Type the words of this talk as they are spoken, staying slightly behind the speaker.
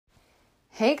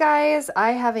Hey guys,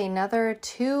 I have another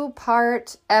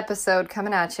 2-part episode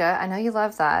coming at you. I know you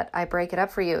love that. I break it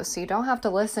up for you, so you don't have to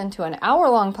listen to an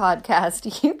hour-long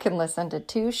podcast. You can listen to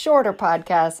 2 shorter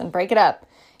podcasts and break it up.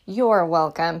 You're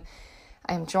welcome.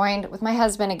 I'm joined with my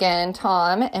husband again,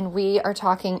 Tom, and we are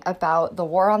talking about the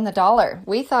war on the dollar.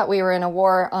 We thought we were in a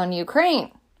war on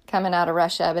Ukraine coming out of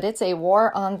Russia, but it's a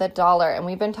war on the dollar, and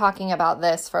we've been talking about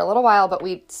this for a little while, but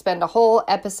we spend a whole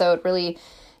episode really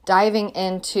diving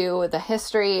into the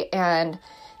history and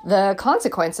the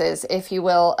consequences, if you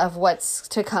will, of what's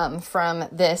to come from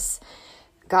this,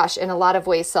 in a lot of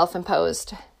ways,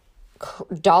 self-imposed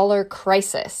dollar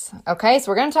crisis. Okay,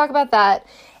 so we're going to talk about that.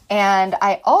 And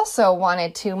I also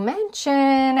wanted to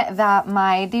mention that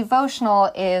my devotional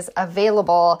is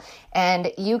available and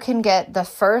you can get the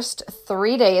first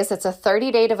 3 days. It's a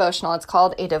 30-day devotional. It's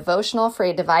called A Devotional for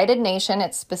a Divided Nation.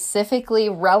 It's specifically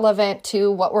relevant to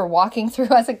what we're walking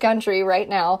through as a country right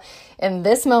now in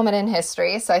this moment in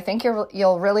history. So I think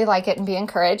you'll really like it and be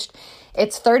encouraged.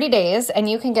 It's 30 days, and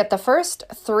you can get the first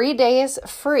 3 days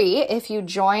free if you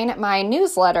join my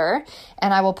newsletter,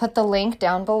 and I will put the link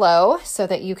down below so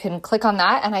that you can click on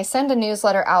that. And I send a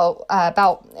newsletter out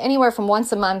about anywhere from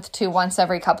once a month to once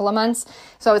every couple of months.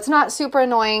 So it's not super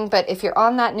annoying, but if you're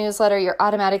on that newsletter, you're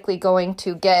automatically going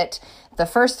to get the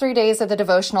first 3 days of the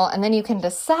devotional, and then you can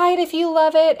decide if you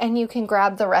love it, and you can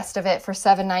grab the rest of it for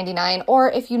 $7.99.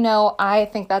 Or if you know, I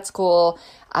think that's cool,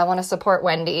 I want to support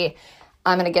Wendy,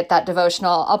 I'm going to get that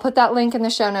devotional. I'll put that link in the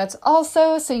show notes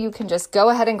also, so you can just go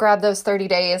ahead and grab those 30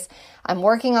 days. I'm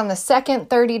working on the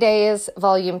second 30 days,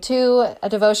 volume 2, A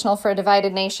Devotional for a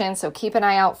Divided Nation, so keep an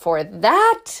eye out for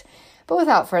that. But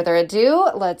without further ado,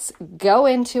 let's go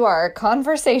into our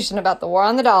conversation about the war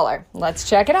on the dollar. Let's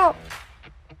check it out.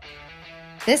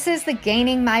 This is the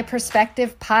Gaining My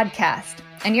Perspective podcast,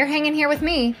 and you're hanging here with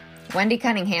me, Wendy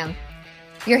Cunningham.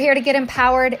 You're here to get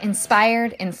empowered,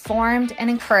 inspired, informed, and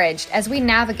encouraged as we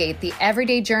navigate the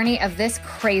everyday journey of this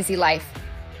crazy life.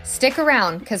 Stick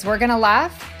around because we're going to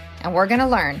laugh and we're going to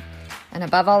learn. And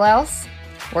above all else,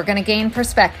 we're going to gain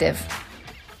perspective.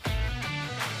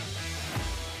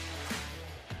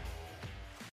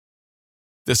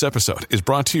 This episode is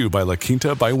brought to you by La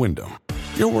Quinta by Wyndham.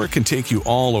 Your work can take you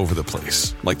all over the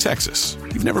place, like Texas.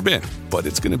 You've never been, but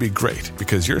it's going to be great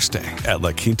because you're staying at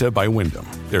La Quinta by Wyndham.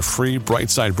 Their free Bright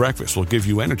Side breakfast will give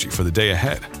you energy for the day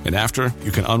ahead. And after,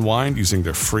 you can unwind using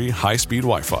their free high-speed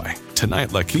Wi-Fi.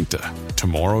 Tonight, La Quinta.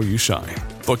 Tomorrow, you shine.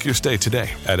 Book your stay today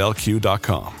at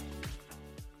lq.com.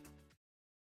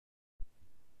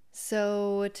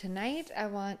 So tonight I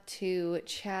want to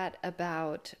chat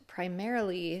about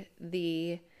primarily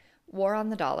the war on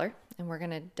the dollar, and we're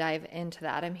going to dive into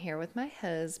that. I'm here with my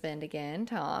husband again,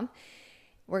 Tom.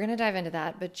 We're going to dive into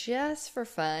that, but just for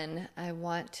fun, I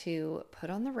want to put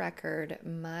on the record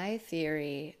my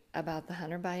theory about the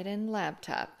Hunter Biden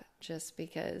laptop, just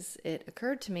because it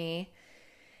occurred to me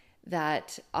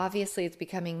that obviously it's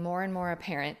becoming more and more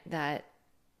apparent that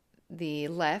the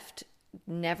left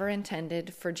never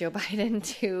intended for Joe Biden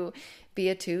to be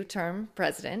a 2-term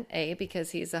president,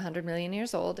 because he's 100 million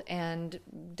years old and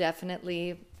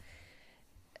definitely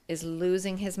is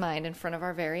losing his mind in front of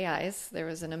our very eyes. There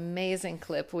was an amazing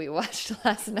clip we watched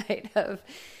last night of,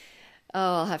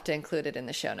 I'll have to include it in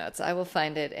the show notes. I will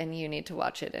find it and you need to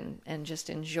watch it and just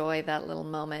enjoy that little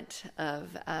moment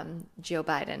of Joe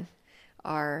Biden,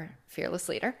 our fearless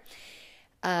leader.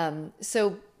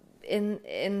 So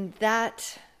in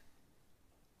that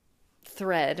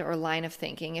thread or line of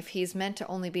thinking, if he's meant to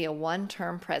only be a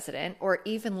 1-term president, or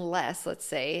even less, let's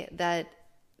say, that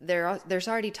there's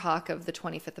already talk of the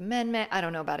 25th Amendment. I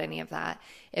don't know about any of that.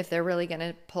 If they're really going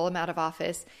to pull him out of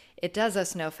office, it does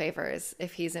us no favors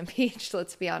if he's impeached,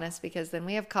 let's be honest, because then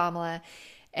we have Kamala.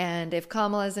 And if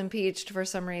Kamala is impeached for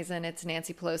some reason, it's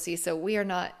Nancy Pelosi. So we are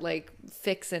not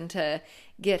fixing to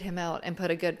get him out and put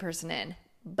a good person in.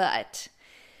 But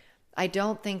I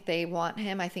don't think they want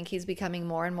him. I think he's becoming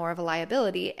more and more of a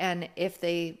liability. And if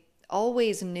they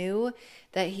always knew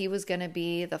that he was going to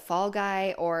be the fall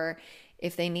guy, or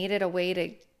if they needed a way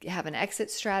to have an exit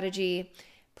strategy,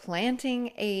 planting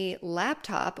a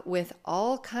laptop with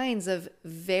all kinds of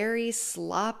very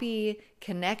sloppy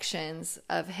connections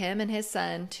of him and his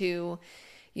son to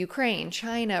Ukraine,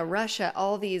 China, Russia,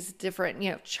 all these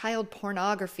different, child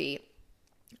pornography,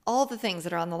 all the things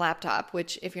that are on the laptop,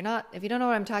 which if you don't know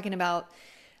what I'm talking about,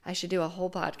 I should do a whole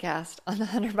podcast on the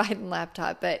Hunter Biden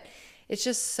laptop, but it's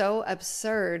just so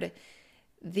absurd,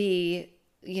 the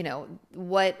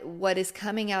what is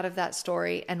coming out of that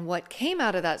story and what came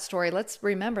out of that story. Let's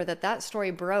remember that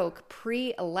story broke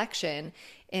pre-election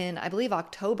in, I believe,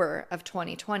 October of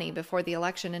 2020, before the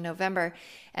election in November.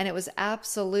 And it was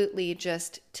absolutely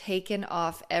just taken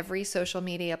off every social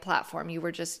media platform.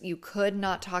 You could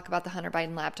not talk about the Hunter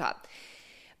Biden laptop.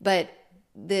 But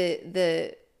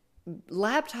the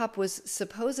laptop was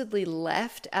supposedly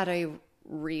left at a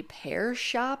repair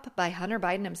shop by Hunter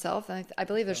Biden himself. I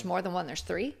believe there's more than one. There's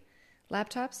 3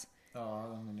 laptops. Oh, I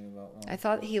only knew about one. I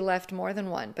thought he left more than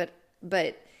one, but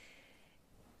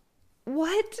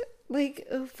what? Like,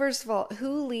 first of all,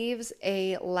 who leaves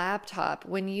a laptop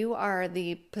when you are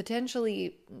the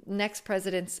potentially next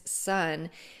president's son?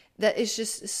 That is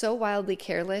just so wildly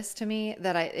careless to me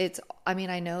that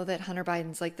I know that Hunter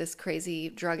Biden's like this crazy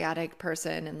drug addict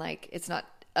person, and like it's not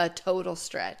a total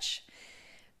stretch.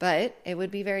 But it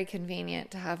would be very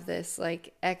convenient to have this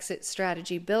like exit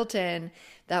strategy built in,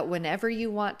 that whenever you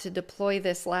want to deploy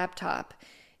this laptop,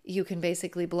 you can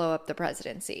basically blow up the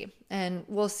presidency. And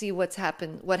we'll see what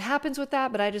happens with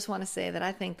that. But I just want to say that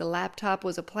I think the laptop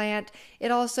was a plant. It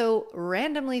also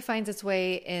randomly finds its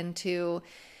way into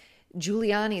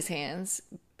Giuliani's hands,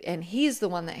 and he's the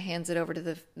one that hands it over to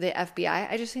the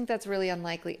FBI. I just think that's really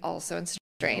unlikely also, and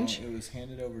strange. It was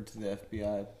handed over to the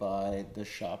FBI by the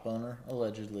shop owner,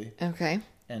 allegedly. Okay.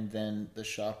 And then the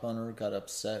shop owner got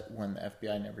upset when the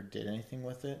FBI never did anything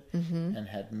with it, and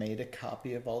had made a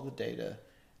copy of all the data,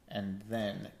 and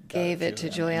then gave it to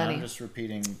Giuliani. And I'm just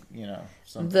repeating,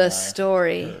 something the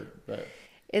story. Heard, but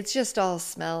it's just all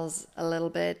smells a little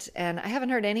bit. And I haven't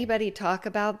heard anybody talk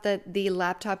about that the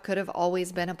laptop could have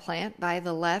always been a plant by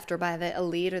the left or by the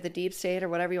elite or the deep state or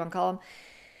whatever you want to call them.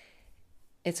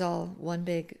 It's all one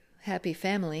big happy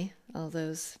family, all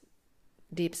those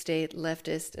deep state,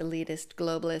 leftist, elitist,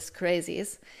 globalist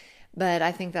crazies. But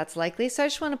I think that's likely. So I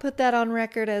just want to put that on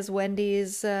record as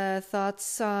Wendy's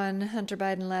thoughts on Hunter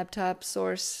Biden laptop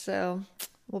source. So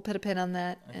we'll put a pin on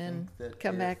that and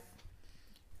come back.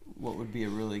 What would be a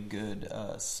really good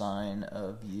sign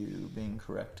of you being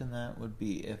correct in that would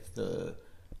be if the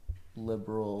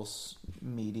liberals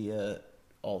media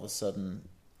all of a sudden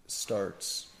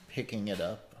starts picking it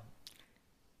up.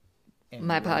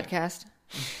 My podcast.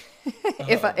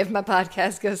 If my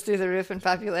podcast goes through the roof in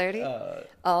popularity,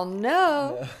 I'll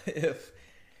know.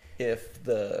 If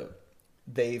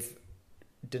they've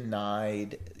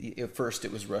denied, at first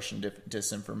it was Russian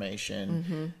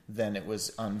disinformation, then it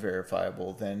was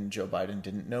unverifiable, then Joe Biden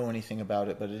didn't know anything about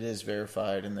it, but it is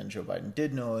verified, and then Joe Biden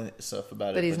did know stuff about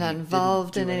it, but he's not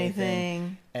involved in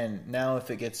anything. And now if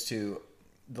it gets to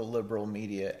the liberal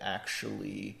media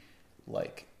actually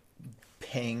like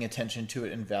paying attention to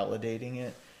it and validating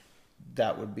it,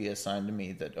 that would be a sign to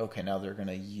me that, okay, now they're going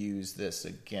to use this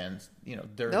against,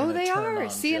 they're going to turn on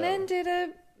CNN Joe. did a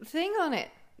thing on it.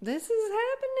 This is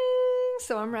happening.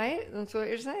 So I'm right. That's what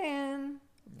you're saying.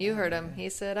 You heard him. He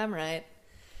said I'm right.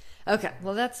 Okay.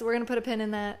 Well, we're going to put a pin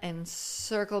in that and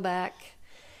circle back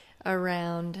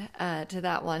around to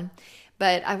that one.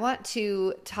 But I want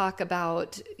to talk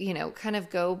about, kind of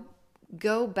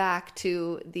go back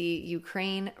to the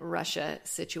Ukraine-Russia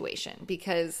situation,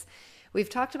 because we've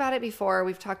talked about it before.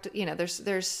 We've talked,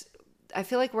 there's I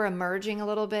feel like we're emerging a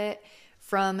little bit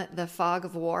from the fog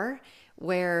of war,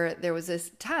 where there was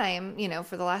this time,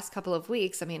 for the last couple of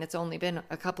weeks. I mean, it's only been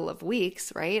a couple of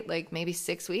weeks, right? Like maybe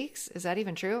 6 weeks. Is that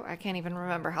even true? I can't even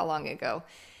remember how long ago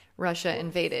Russia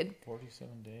invaded.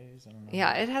 47 days? I don't know.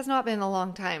 Yeah, it has not been a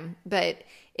long time, but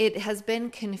it has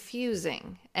been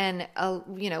confusing. And,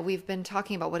 we've been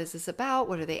talking about what is this about?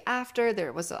 What are they after?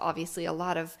 There was obviously a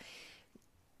lot of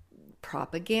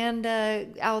propaganda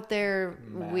out there,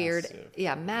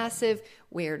 massive,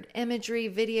 weird imagery,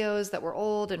 videos that were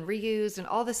old and reused and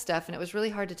all this stuff. And it was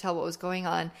really hard to tell what was going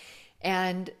on.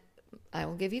 And I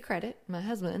will give you credit. My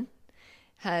husband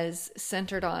has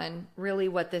centered on really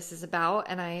what this is about.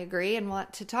 And I agree and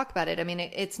want to talk about it. I mean,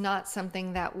 it's not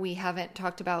something that we haven't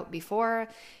talked about before,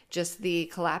 just the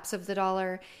collapse of the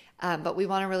dollar. But we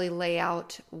want to really lay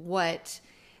out what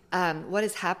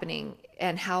is happening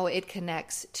and how it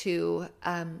connects to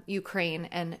Ukraine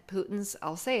and Putin's,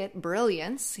 I'll say it,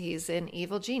 brilliance. He's an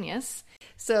evil genius.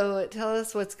 So tell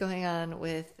us what's going on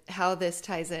with how this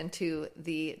ties into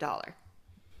the dollar.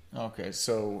 Okay,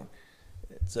 so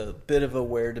it's a bit of a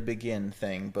where to begin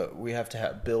thing, but we have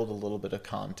to build a little bit of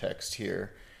context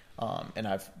here.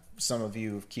 And some of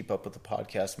you who keep up with the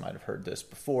podcast might have heard this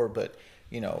before, but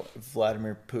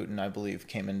Vladimir Putin, I believe,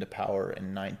 came into power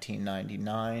in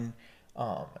 1999.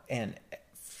 And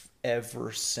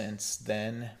ever since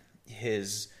then,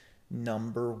 his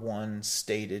number one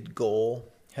stated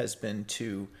goal has been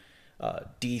to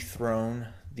dethrone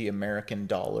the American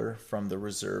dollar from the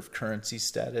reserve currency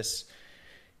status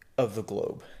of the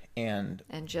globe. And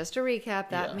just to recap,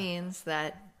 that means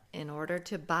that in order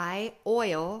to buy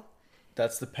oil,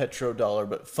 that's the petrodollar,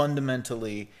 but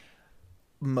fundamentally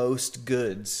most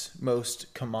goods,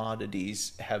 most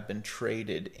commodities have been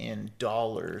traded in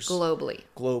dollars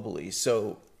globally.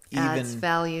 So adds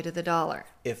value to the dollar.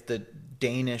 If the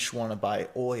Danish want to buy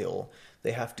oil,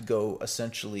 they have to go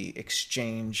essentially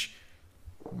exchange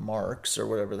marks or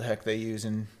whatever the heck they use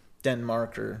in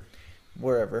Denmark or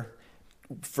wherever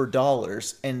for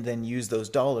dollars, and then use those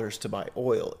dollars to buy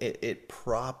oil. It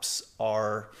props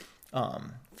our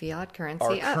fiat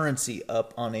currency currency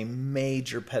up on a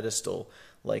major pedestal,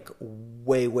 like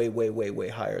way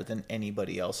higher than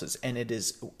anybody else's. And it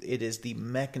is the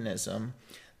mechanism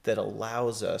that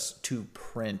allows us to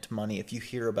print money. If you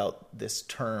hear about this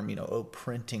term,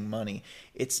 printing money,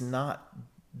 it's not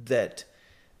that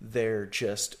they're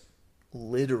just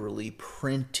literally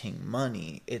printing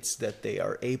money. It's that they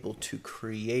are able to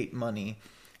create money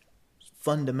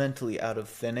fundamentally out of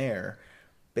thin air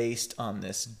based on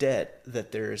this debt,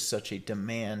 that there is such a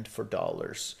demand for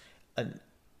dollars. And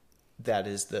that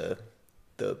is the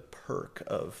perk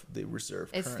of the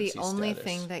reserve currency. It's the only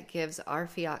thing that gives our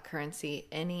fiat currency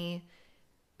any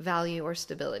value or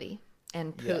stability.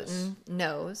 And Putin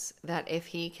knows that if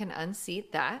he can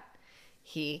unseat that,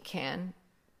 he can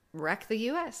wreck the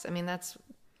U.S. I mean, that's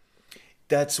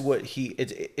what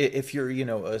if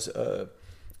you're,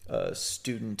 a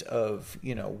student of,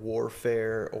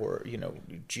 warfare or,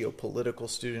 geopolitical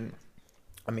student.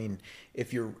 I mean,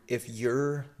 if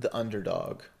you're the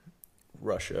underdog,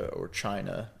 Russia or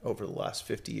China over the last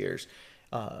 50 years,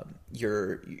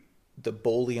 you're the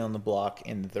bully on the block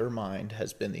in their mind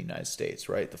has been the United States,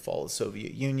 right? The fall of the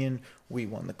Soviet Union, we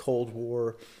won the Cold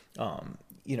War.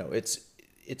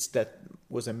 It's that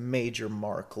was a major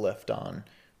mark left on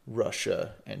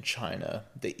Russia and China,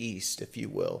 the East, if you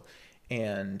will,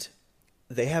 and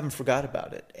they haven't forgot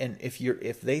about it. And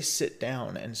if they sit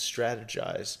down and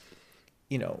strategize,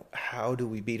 how do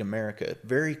we beat America?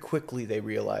 Very quickly they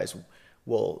realize,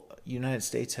 well, United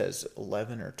States has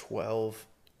 11 or 12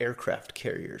 aircraft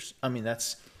carriers. I mean,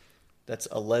 that's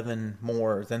 11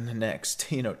 more than the next.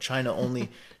 China only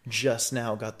just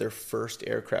now got their first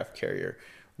aircraft carrier.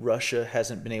 Russia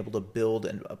hasn't been able to build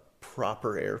a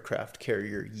proper aircraft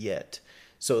carrier yet.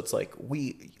 So it's like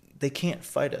they can't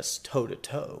fight us toe to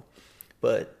toe,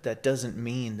 but that doesn't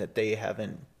mean that they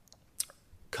haven't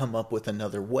come up with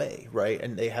another way, right?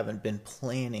 And they haven't been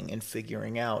planning and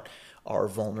figuring out our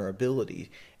vulnerability.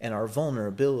 And our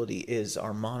vulnerability is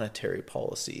our monetary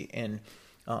policy. And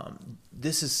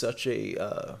this is such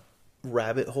a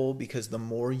rabbit hole, because the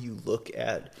more you look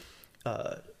at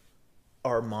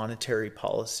our monetary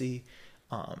policy,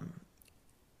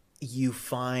 you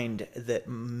find that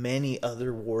many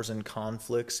other wars and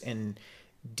conflicts and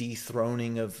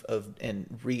dethroning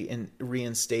and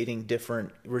reinstating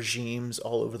different regimes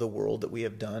all over the world that we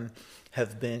have done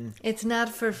have been... It's not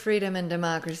for freedom and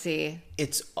democracy.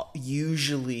 It's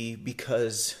usually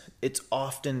because it's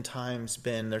oftentimes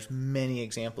been, there's many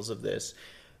examples of this,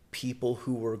 people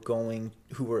who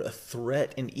were a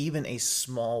threat in even a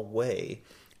small way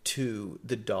to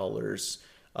the dollar's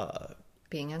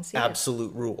being unseated.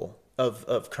 Absolute rule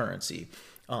of currency.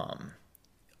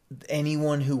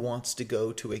 Anyone who wants to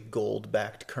go to a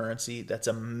gold-backed currency, that's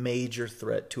a major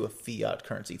threat to a fiat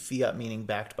currency. Fiat meaning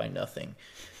backed by nothing.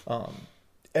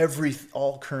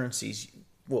 All currencies,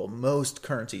 well, most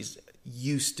currencies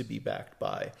used to be backed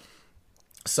by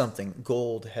something.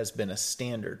 Gold has been a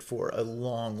standard for a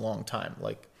long, long time,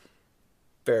 like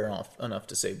fair enough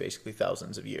to say basically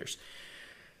thousands of years.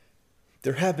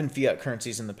 There have been fiat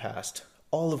currencies in the past,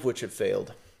 all of which have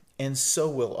failed, and so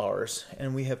will ours.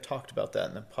 And we have talked about that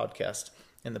in the podcast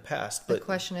in the past. But the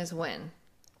question is when.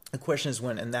 The question is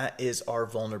when, and that is our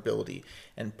vulnerability.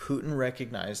 And Putin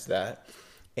recognized that,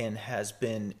 and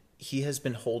he has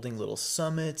been holding little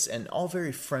summits and all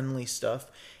very friendly stuff,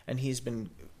 and he's been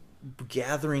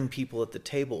gathering people at the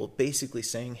table, basically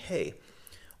saying, hey,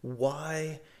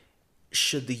 why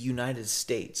should the United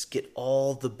States get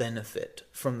all the benefit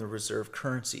from the reserve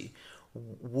currency?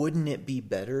 Wouldn't it be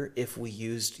better if we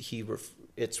used,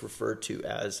 it's referred to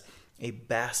as a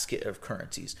basket of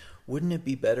currencies? Wouldn't it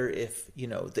be better if,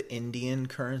 the Indian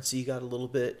currency got a little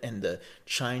bit, and the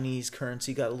Chinese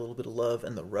currency got a little bit of love,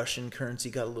 and the Russian currency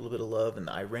got a little bit of love, and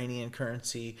the Iranian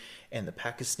currency, and the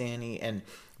Pakistani? And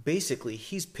basically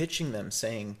he's pitching them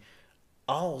saying,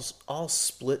 I'll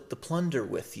split the plunder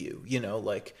with you,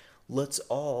 let's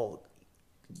all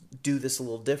do this a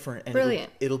little different, and Brilliant.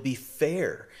 It'll be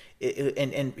fair.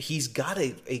 And he's got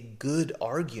a good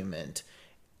argument,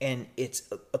 and it's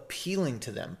appealing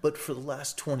to them. But for the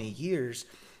last 20 years,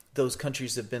 those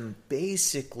countries have been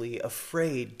basically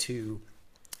afraid to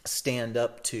stand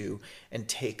up to and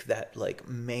take that like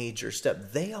major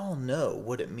step. They all know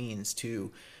what it means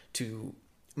to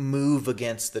move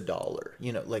against the dollar.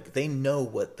 You know, like they know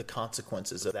what the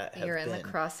consequences of that have been. You're in the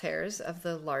crosshairs of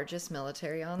the largest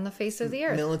military on the face of the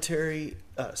earth. Military,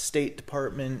 State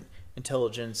Department,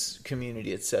 intelligence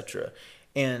community, etc.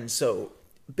 And so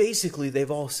basically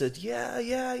they've all said, yeah,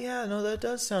 no, that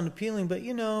does sound appealing, but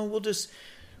you know, it's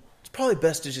probably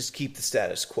best to just keep the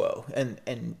status quo,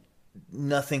 and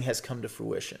nothing has come to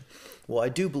fruition. Well, I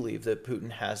do believe that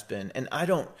Putin has been, and I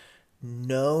don't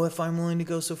know if I'm willing to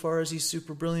go so far as he's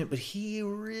super brilliant, but he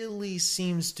really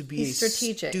seems to be he's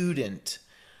strategic. Student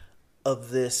of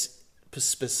this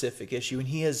specific issue, and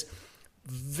he has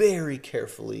very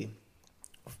carefully,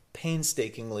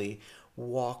 painstakingly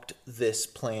walked this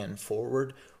plan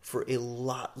forward for a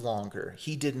lot longer.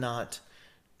 He did not,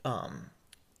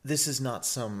 this is not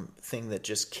something that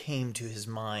just came to his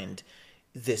mind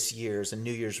this year as a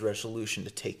New Year's resolution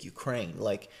to take Ukraine.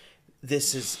 Like,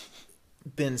 this has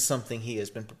been something he has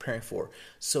been preparing for.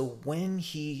 So when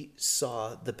he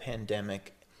saw the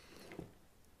pandemic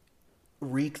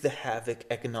wreak the havoc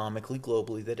economically,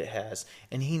 globally, that it has,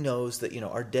 and he knows that, you know,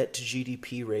 our debt to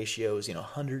GDP ratio is, you know,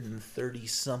 130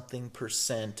 something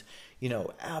percent, you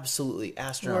know, absolutely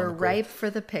astronomical. We're ripe for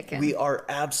the picking. We are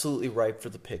absolutely ripe for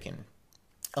the picking.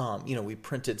 You know, we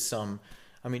printed some,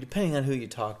 I mean, depending on who you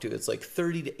talk to, it's like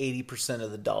 30 to 80%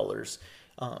 of the dollars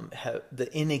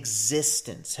in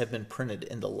existence have been printed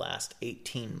in the last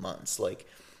 18 months. Like,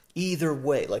 either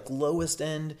way, like, lowest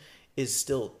end is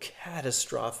still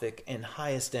catastrophic and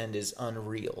highest end is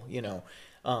unreal. You know,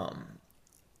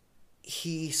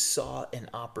 he saw an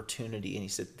opportunity and he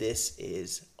said, this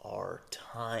is our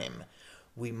time.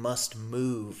 We must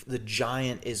move. The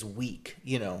giant is weak,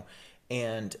 you know,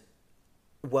 and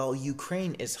while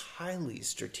Ukraine is highly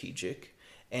strategic,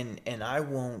 and I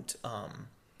won't,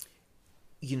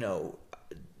 you know,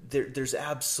 there's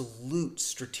absolute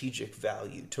strategic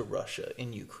value to Russia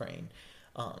in Ukraine,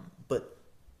 but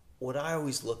what I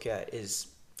always look at is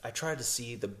I try to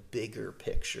see the bigger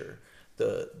picture,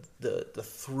 the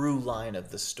through line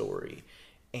of the story,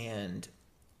 and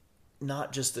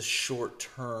not just the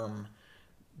short-term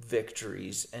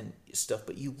victories and stuff,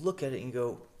 but you look at it and you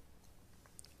go,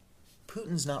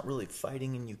 Putin's not really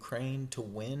fighting in Ukraine to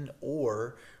win,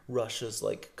 or Russia's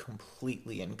like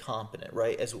completely incompetent,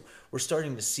 right? As we're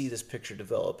starting to see this picture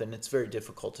develop, and it's very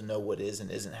difficult to know what is and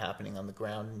isn't happening on the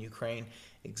ground in Ukraine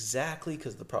exactly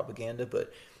because of the propaganda,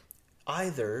 but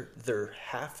either they're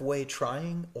halfway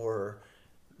trying or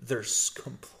they're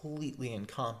completely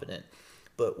incompetent.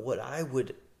 But what I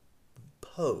would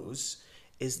pose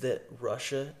is that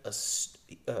Russia,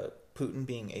 Putin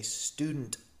being a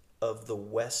student of the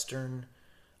Western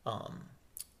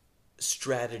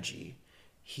strategy,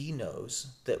 he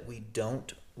knows that we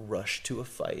don't rush to a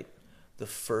fight. The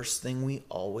first thing we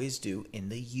always do in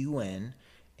the UN,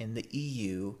 in the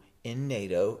EU, in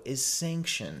NATO is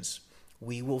sanctions.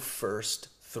 We will first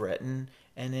threaten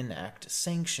and enact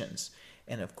sanctions.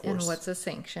 And of course, and what's a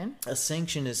sanction? A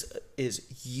sanction is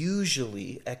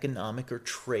usually economic or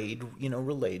trade, you know,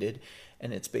 related,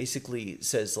 and it's basically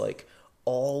says like,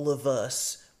 all of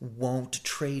us won't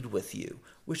trade with you,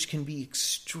 which can be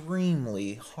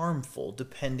extremely harmful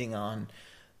depending on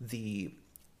the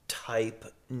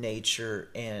type, nature,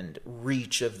 and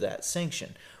reach of that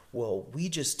sanction. Well, we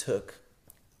just took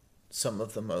some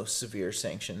of the most severe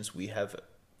sanctions we have,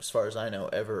 as far as I know,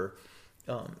 ever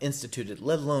instituted,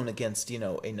 let alone against, you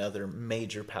know, another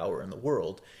major power in the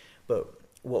world. But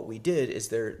what we did is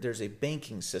there's a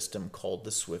banking system called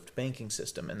the SWIFT banking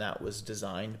system, and that was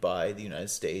designed by the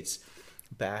United States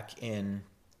back in,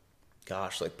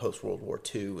 like post-World War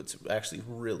II. It's actually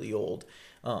really old.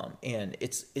 And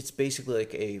it's basically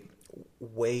like a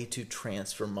way to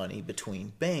transfer money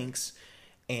between banks,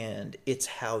 and it's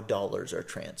how dollars are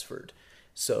transferred.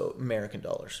 So American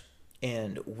dollars.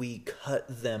 And we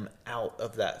cut them out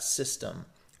of that system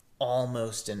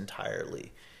almost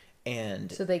entirely.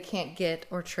 And so they can't get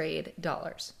or trade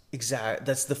dollars. Exactly.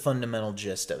 That's the fundamental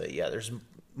gist of it. Yeah, there's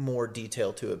more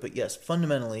detail to it. But yes,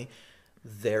 fundamentally,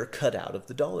 they're cut out of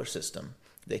the dollar system.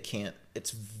 They can't, it's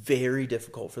very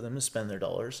difficult for them to spend their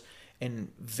dollars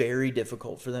and very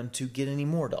difficult for them to get any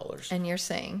more dollars. And you're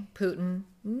saying Putin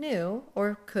knew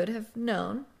or could have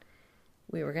known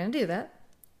we were going to do that.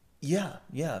 Yeah,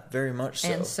 very much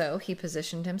so. And so he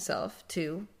positioned himself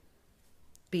to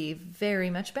be very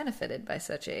much benefited by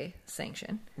such a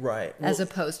sanction. Right. As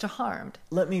opposed to harmed.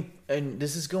 And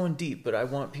this is going deep, but I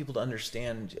want people to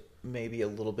understand maybe a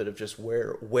little bit of just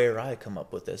where I come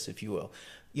up with this, if you will.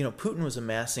 Putin was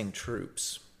amassing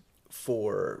troops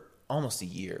for almost a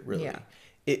year, really. Yeah.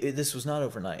 This was not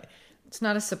overnight. It's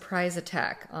not a surprise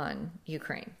attack on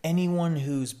Ukraine. Anyone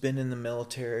who's been in the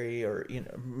military or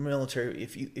military,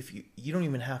 if you don't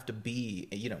even have to be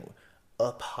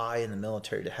up high in the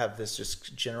military to have this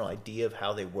just general idea of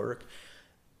how they work.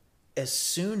 As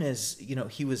soon as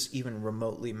he was even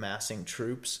remotely massing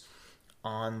troops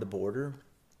on the border,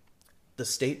 the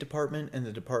State Department and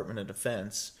the Department of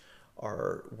Defense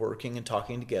are working and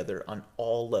talking together on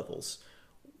all levels.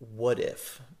 What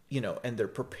if, and they're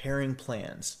preparing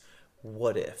plans.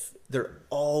 What if? They're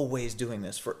always doing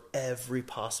this for every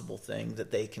possible thing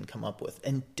that they can come up with.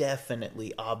 And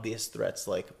definitely obvious threats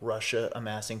like Russia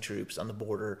amassing troops on the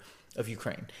border of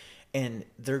Ukraine. And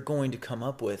they're going to come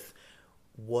up with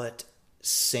what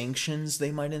sanctions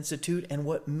they might institute and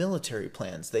what military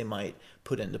plans they might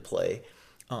put into play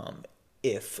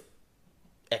if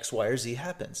X, Y, or Z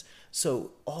happens.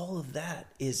 So all of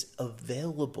that is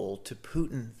available to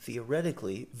Putin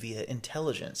theoretically via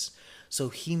intelligence. So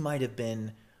he might have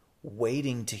been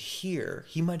waiting to hear.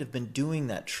 He might have been doing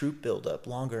that troop buildup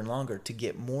longer and longer to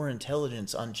get more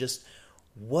intelligence on just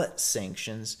what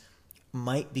sanctions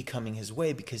might be coming his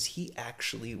way, because he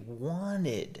actually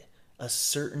wanted a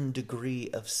certain degree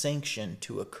of sanction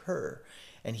to occur.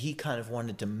 And he kind of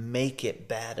wanted to make it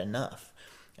bad enough.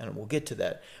 And we'll get to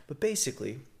that. But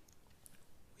basically,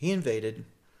 he invaded.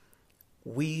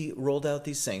 We rolled out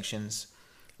these sanctions.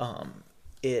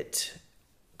 It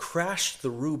crashed the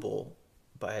ruble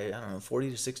by,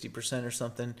 40 to 60% or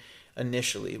something.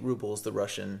 Initially, ruble is the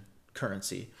Russian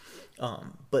currency.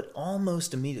 But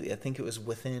almost immediately, I think it was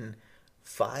within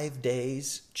 5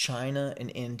 days, China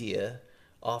and India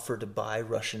offered to buy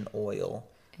Russian oil.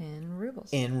 In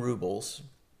rubles.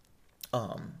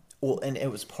 And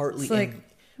it was partly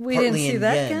we didn't see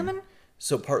that yen, coming?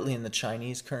 So partly in the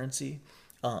Chinese currency,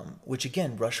 which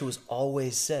again, Russia was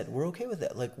always said, we're okay with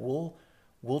that. Like, we'll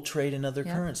trade in other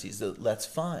currencies. That's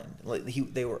fine. Like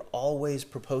they were always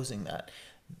proposing that.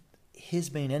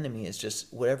 His main enemy is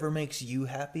just whatever makes you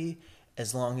happy,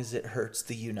 as long as it hurts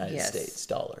the United States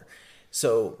dollar.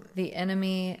 So the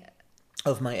enemy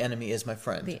of my enemy is my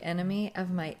friend. The enemy of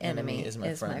my enemy is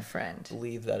my friend. I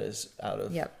believe that is out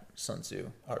of Sun Tzu,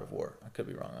 Art of War. I could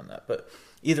be wrong on that, but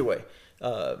either way.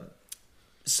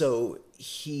 So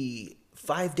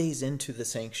 5 days into the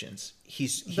sanctions,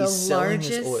 he's selling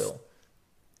his oil.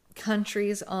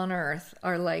 Countries on earth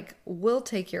are like, we'll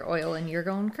take your oil in your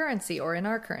own currency or in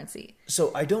our currency.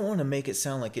 So I don't want to make it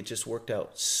sound like it just worked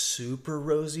out super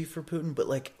rosy for Putin, but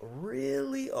like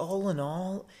really all in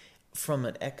all, from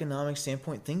an economic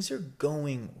standpoint, things are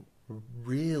going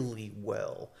really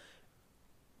well,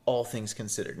 all things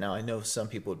considered. Now, I know some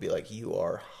people would be like, you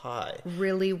are high.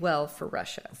 Really well for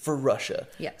Russia. For Russia.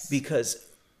 Yes. Because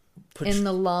in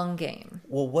the long game.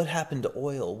 Well, what happened to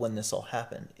oil when this all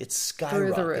happened? It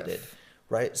skyrocketed,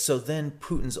 right? So then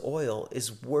Putin's oil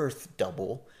is worth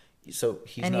double. So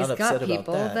he's not upset about that. And he's got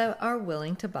people that are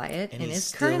willing to buy it in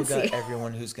his currency. And he's still got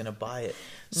everyone who's going to buy it.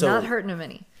 So not hurting him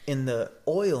any. In the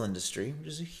oil industry, which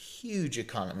is a huge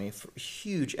economy,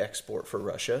 huge export for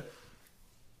Russia,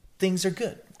 things are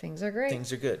good. Things are great.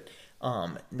 Things are good.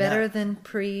 Better than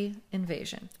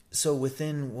pre-invasion. So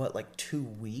within, 2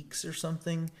 weeks or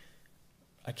something?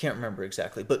 I can't remember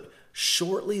exactly. But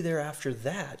shortly thereafter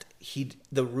that,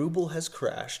 the ruble has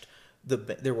crashed.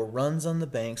 There were runs on the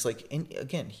banks.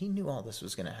 Again, he knew all this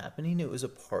was going to happen. He knew it was a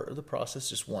part of the process,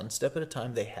 just one step at a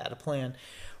time. They had a plan.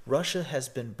 Russia has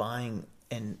been buying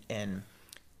and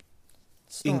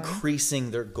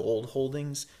increasing their gold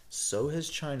holdings. So has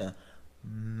China,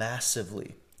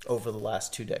 massively over the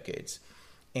last 2 decades.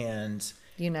 And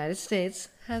the United States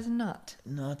has not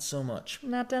so much.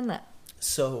 Not done that.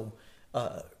 So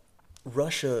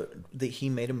Russia, he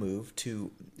made a move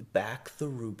to back the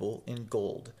ruble in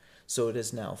gold. So it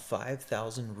is now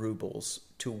 5,000 rubles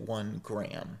to 1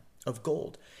 gram of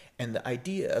gold. And the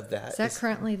idea of that is that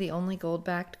currently the only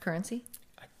gold-backed currency?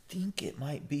 I think it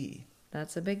might be.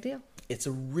 That's a big deal. It's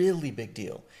a really big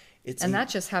deal. That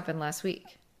just happened last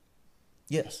week.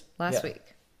 Yes. Last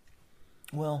week.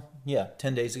 Well, yeah,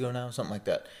 10 days ago now, something like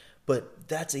that. But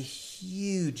that's a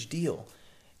huge deal.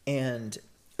 And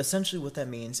essentially what that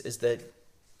means is that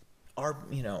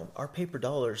our paper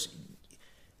dollars,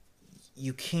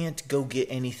 you can't go get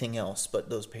anything else but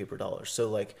those paper dollars.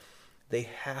 So they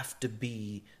have to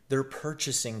be, their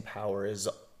purchasing power is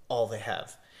all they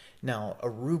have. Now, a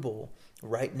ruble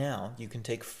right now, you can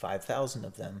take 5,000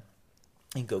 of them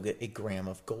and go get a gram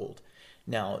of gold.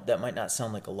 Now, that might not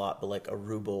sound like a lot, but like a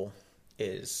ruble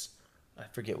is, I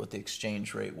forget what the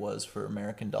exchange rate was for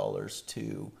American dollars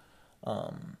to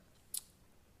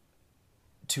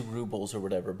rubles or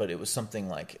whatever, but it was something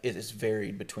like, it is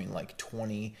varied between like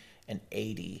 20 and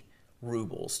 80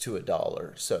 rubles to a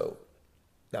dollar. So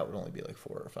that would only be like $400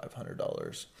 or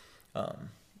 $500.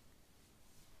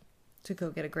 To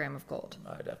go get a gram of gold.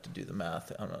 I'd have to do the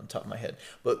math on the top of my head.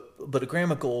 But a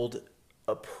gram of gold,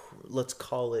 let's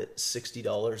call it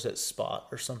 $60 at spot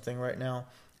or something right now.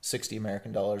 60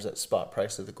 American dollars at spot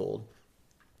price of the gold.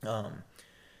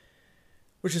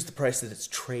 Which is the price that it's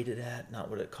traded at,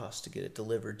 not what it costs to get it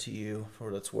delivered to you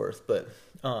for what it's worth. But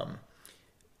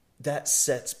that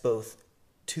sets both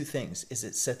two things. Is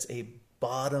it sets a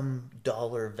bottom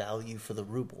dollar value for the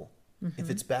ruble. Mm-hmm. If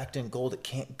it's backed in gold, it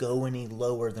can't go any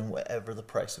lower than whatever the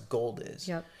price of gold is.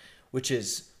 Yep. Which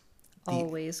is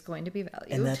always going to be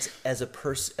valued. And that's as a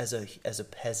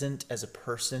peasant, as a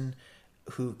person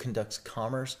who conducts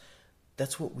commerce,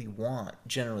 that's what we want,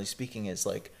 generally speaking, is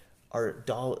like our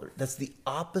dollar. That's the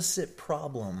opposite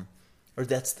problem, or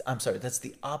that's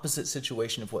the opposite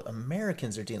situation of what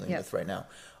Americans are dealing with right now.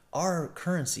 Our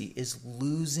currency is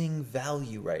losing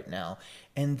value right now,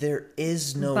 and there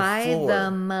is no by floor.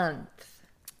 The month.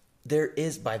 There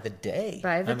is by the day.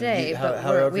 By the day,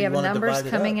 but we have numbers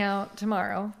coming out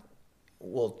tomorrow.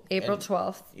 Well, April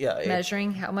 12th. Yeah,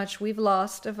 measuring how much we've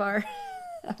lost of our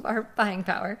buying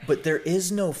power. But there is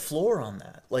no floor on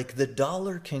that. Like the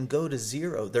dollar can go to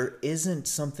zero. There isn't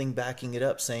something backing it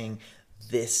up saying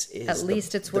this is at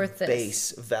least it's worth the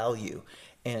base value.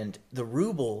 And the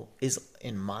ruble is,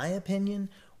 in my opinion,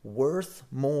 worth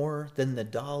more than the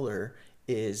dollar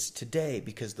is today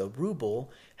because the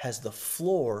ruble has the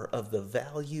floor of the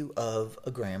value of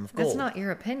a gram of gold. That's not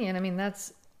your opinion. I mean,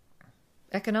 that's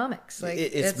economics. Like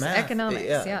it's math. Economics.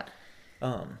 Yeah.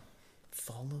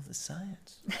 Follow the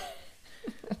science.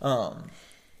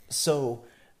 So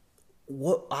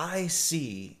what I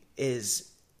see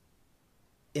is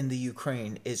in the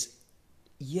Ukraine is,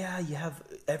 you have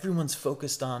everyone's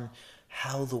focused on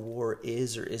how the war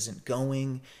is or isn't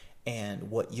going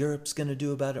and what Europe's going to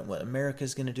do about it and what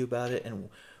America's going to do about it and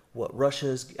what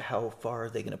Russia's, how far are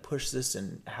they going to push this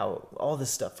and how all this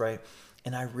stuff, right?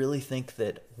 And I really think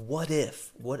that let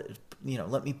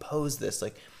me pose this,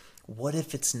 like, what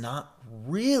if it's not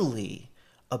really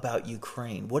about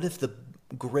Ukraine? What if the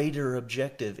greater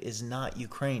objective is not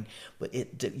Ukraine, but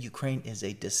Ukraine is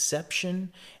a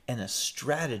deception and a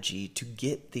strategy to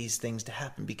get these things to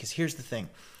happen? Because here's the thing.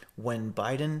 When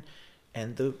Biden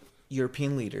and the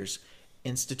European leaders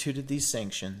instituted these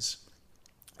sanctions,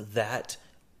 that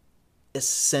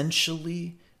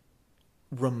essentially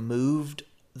removed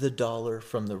the dollar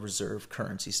from the reserve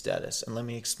currency status. And let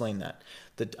me explain that.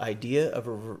 The idea of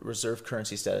a reserve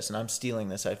currency status, and I'm stealing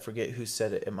this, I forget who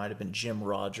said it, it might have been Jim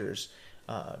Rogers,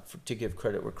 to give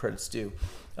credit where credit's due.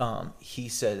 He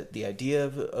said the idea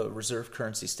of a reserve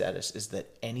currency status is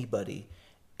that anybody,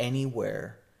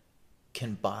 anywhere,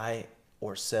 can buy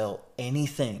or sell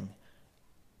anything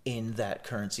in that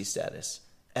currency status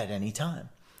at any time,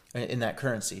 in that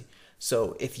currency.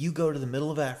 So if you go to the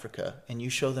middle of Africa and you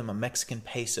show them a Mexican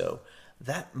peso,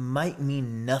 that might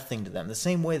mean nothing to them. The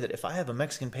same way that if I have a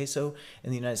Mexican peso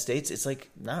in the United States, it's like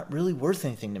not really worth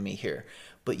anything to me here.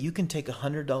 But you can take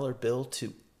 $100 bill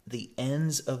to the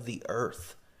ends of the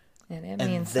earth,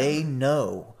 and they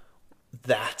know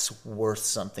that's worth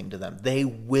something to them. They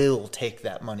will take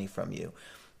that money from you.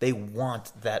 They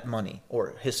want that money,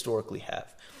 or historically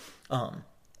have.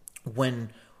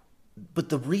 But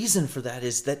the reason for that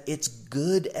is that it's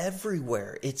good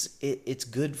everywhere. It's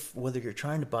good whether you're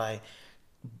trying to buy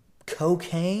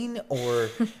cocaine or,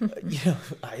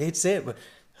 I hate to say it, but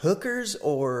hookers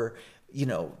or,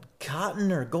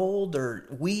 cotton or gold or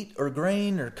wheat or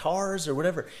grain or cars or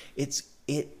whatever. It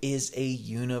is a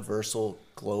universal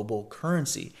global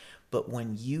currency. But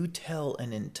when you tell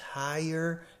an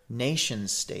entire nation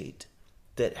state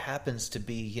that happens to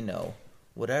be,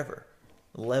 whatever,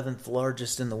 11th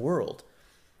largest in the world,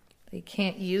 they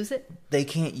can't use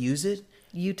it.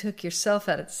 You took yourself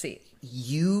out of the seat.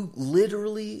 You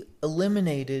literally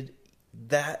eliminated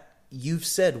that. You've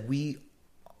said we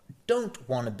don't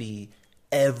want to be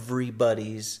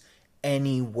everybody's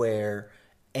anywhere,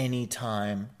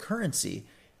 anytime currency.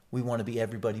 We want to be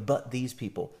everybody but these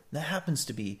people. That happens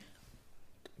to be,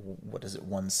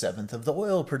 1/7 of the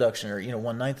oil production, or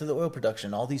 1/9 of the oil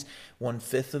production, all these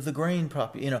 1/5 of the grain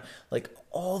like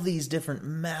all these different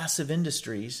massive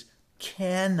industries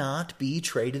cannot be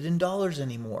traded in dollars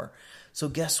anymore. So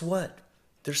guess what?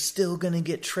 They're still going to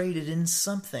get traded in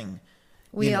something.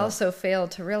 We also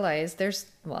failed to realize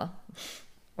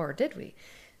or did we?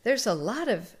 There's a lot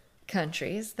of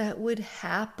countries that would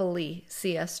happily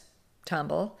see us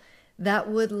tumble, that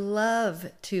would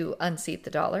love to unseat the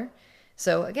dollar.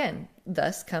 So again,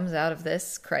 thus comes out of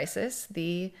this crisis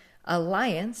the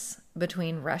alliance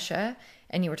between Russia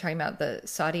and, you were talking about the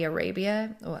Saudi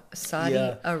Arabia. The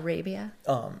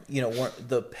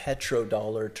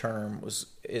petrodollar term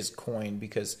is coined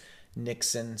because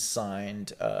Nixon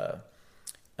signed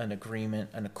an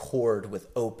accord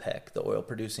with OPEC, the oil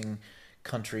producing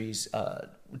countries,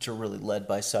 which are really led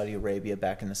by Saudi Arabia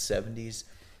back in the 70s,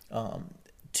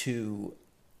 to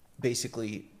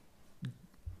basically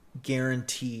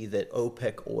guarantee that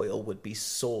OPEC oil would be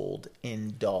sold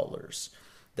in dollars.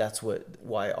 That's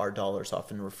why our dollar is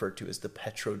often referred to as the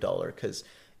petrodollar, because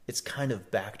it's kind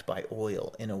of backed by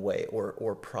oil in a way,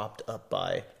 or propped up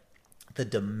by the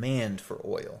demand for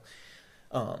oil.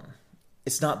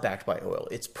 It's not backed by oil.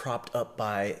 It's propped up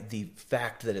by the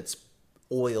fact that it's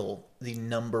oil, the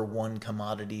number one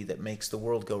commodity that makes the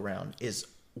world go round,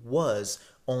 was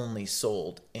only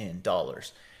sold in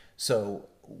dollars. So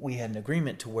we had an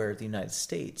agreement to where the United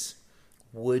States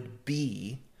would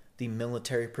be the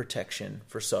military protection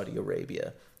for Saudi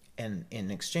Arabia, and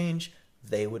in exchange,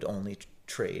 they would only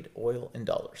trade oil in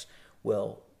dollars.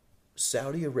 Well,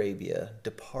 Saudi Arabia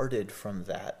departed from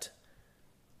that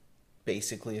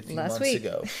basically a few months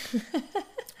ago.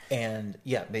 And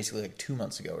basically like 2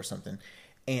 months ago or something,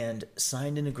 and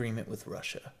signed an agreement with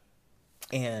Russia.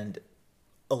 And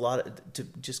to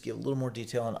just give a little more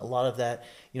detail on a lot of that,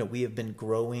 we have been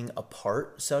growing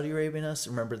apart, Saudi Arabia and us.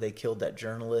 Remember, they killed that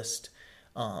journalist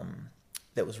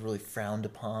that was really frowned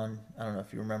upon. I don't know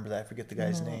if you remember that. I forget the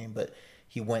guy's name, but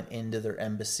he went into their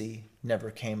embassy,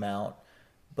 never came out,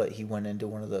 but he went into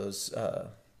one of those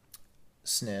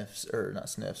skiffs,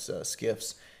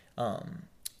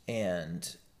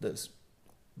 and those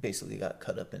basically got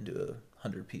cut up into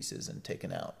 100 pieces and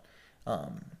taken out.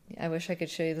 I wish I could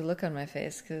show you the look on my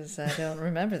face, because I don't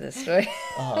remember this story.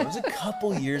 It was a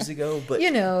couple years ago, but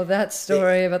that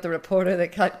story about the reporter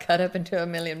that got cut up into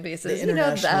 1,000,000 pieces.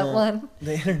 That one.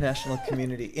 The international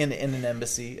community in an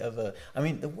embassy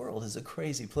the world is a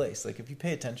crazy place. Like, if you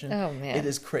pay attention, it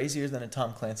is crazier than a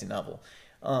Tom Clancy novel.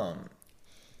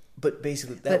 But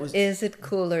basically, is it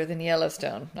cooler than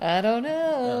Yellowstone? I don't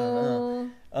know.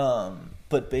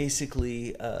 But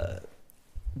basically,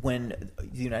 when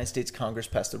the United States Congress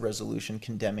passed a resolution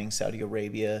condemning Saudi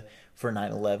Arabia for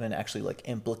 9/11, actually like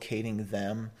implicating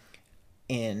them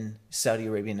in Saudi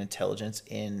Arabian intelligence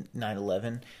in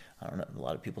 9/11. I don't know. A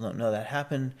lot of people don't know that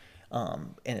happened.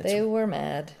 They were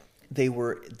mad. They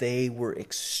were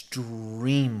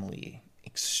extremely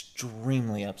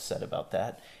upset about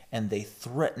that, and they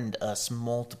threatened us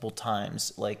multiple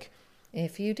times. Like,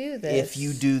 if you do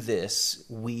this,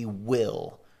 we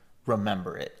will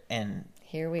remember it. And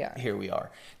here we are.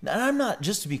 And I'm not,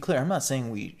 just to be clear, I'm not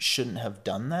saying we shouldn't have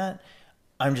done that.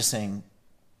 I'm just saying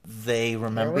they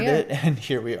remembered it, and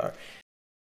here we are.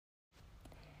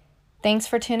 Thanks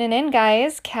for tuning in,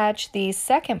 guys. Catch the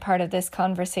second part of this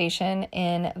conversation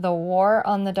in The War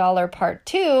on the Dollar Part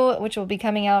 2, which will be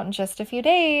coming out in just a few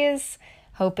days.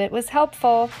 Hope it was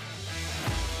helpful.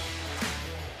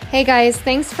 Hey guys,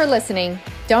 thanks for listening.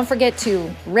 Don't forget to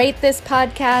rate this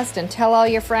podcast and tell all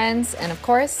your friends. And of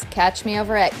course, catch me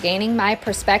over at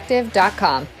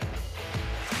gainingmyperspective.com.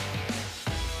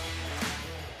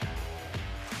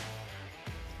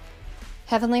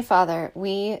 Heavenly Father,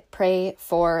 we pray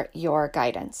for your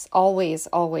guidance. Always,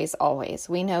 always, always.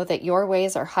 We know that your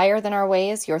ways are higher than our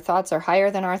ways. Your thoughts are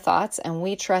higher than our thoughts. And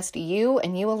we trust you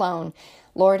and you alone.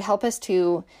 Lord, help us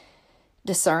to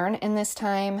discern in this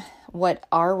time what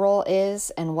our role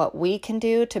is and what we can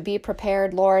do to be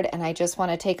prepared, Lord. And I just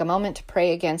want to take a moment to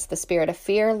pray against the spirit of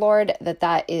fear, Lord,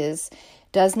 that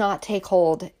does not take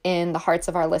hold in the hearts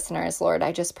of our listeners, Lord.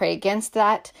 I just pray against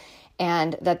that,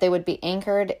 and that they would be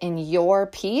anchored in your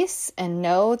peace and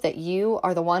know that you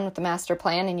are the one with the master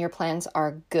plan and your plans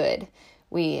are good.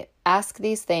 We ask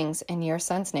these things in your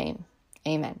Son's name.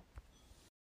 Amen.